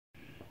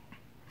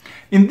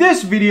In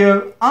this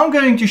video, I'm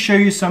going to show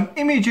you some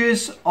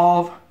images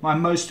of my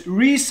most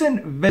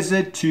recent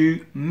visit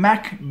to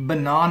Mac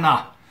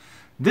Banana.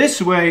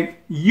 This way,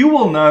 you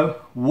will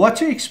know what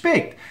to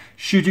expect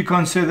should you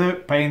consider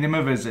paying them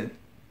a visit.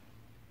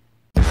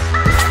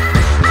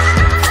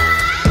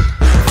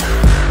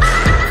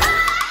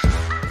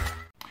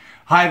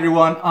 Hi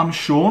everyone, I'm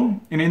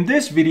Sean, and in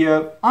this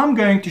video, I'm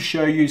going to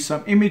show you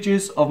some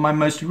images of my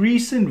most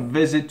recent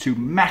visit to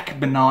Mac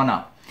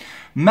Banana.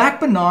 Mac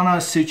Banana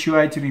is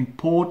situated in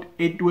Port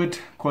Edward,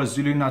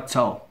 Kwazulu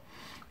Natal.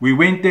 We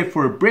went there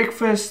for a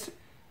breakfast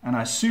and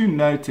I soon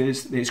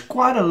noticed there's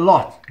quite a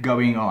lot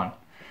going on.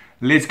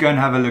 Let's go and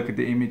have a look at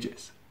the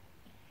images.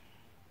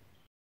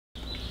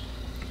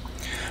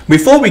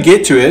 Before we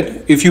get to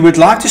it, if you would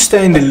like to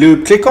stay in the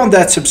loop, click on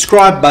that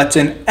subscribe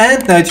button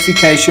and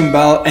notification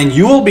bell and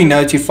you will be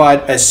notified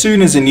as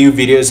soon as a new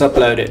video is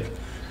uploaded.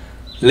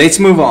 Let's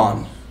move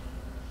on.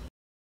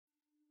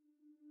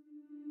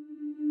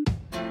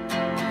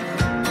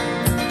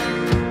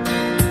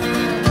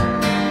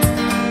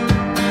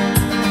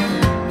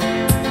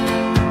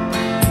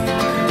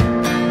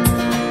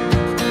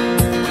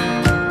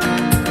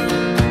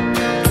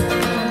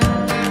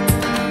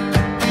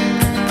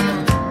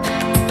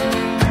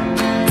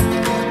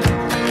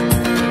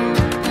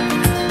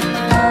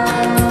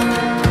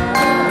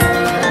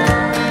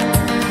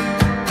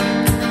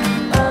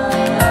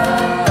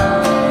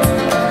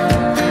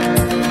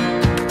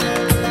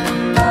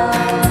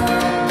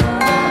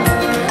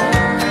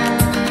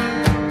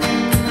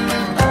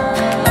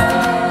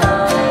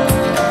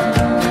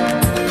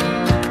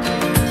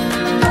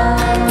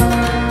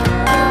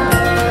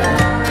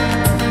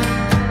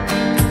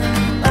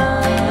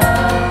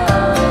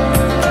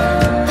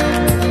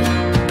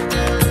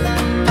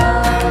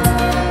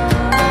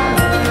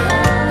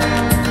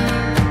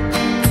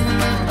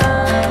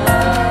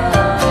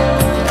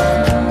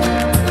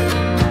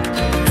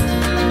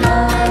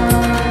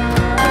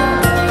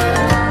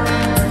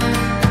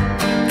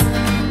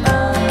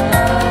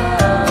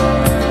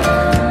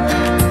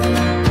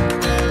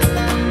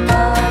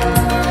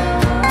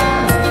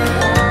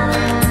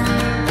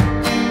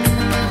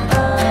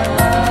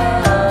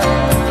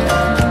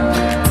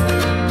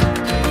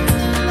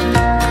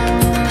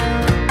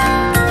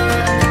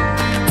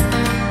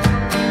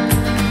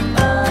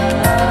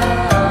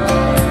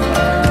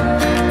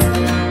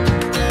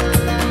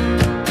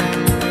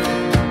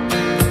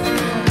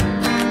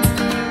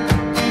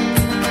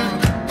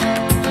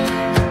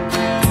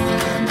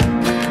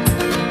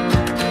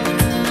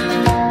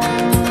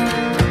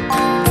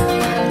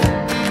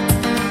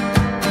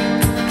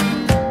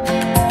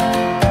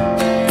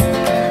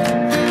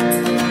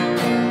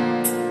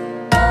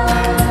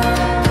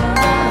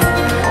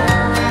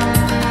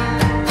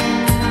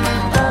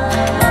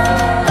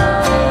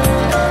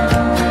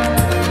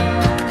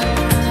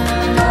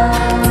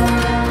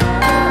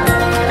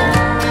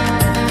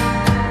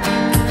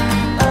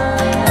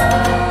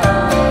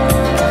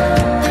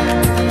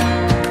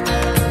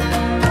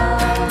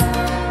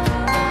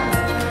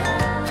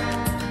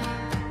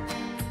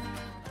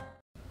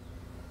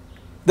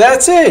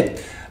 That's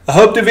it. I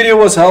hope the video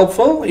was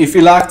helpful. If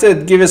you liked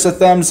it, give us a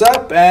thumbs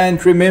up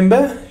and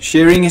remember,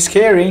 sharing is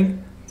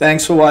caring.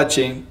 Thanks for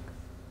watching.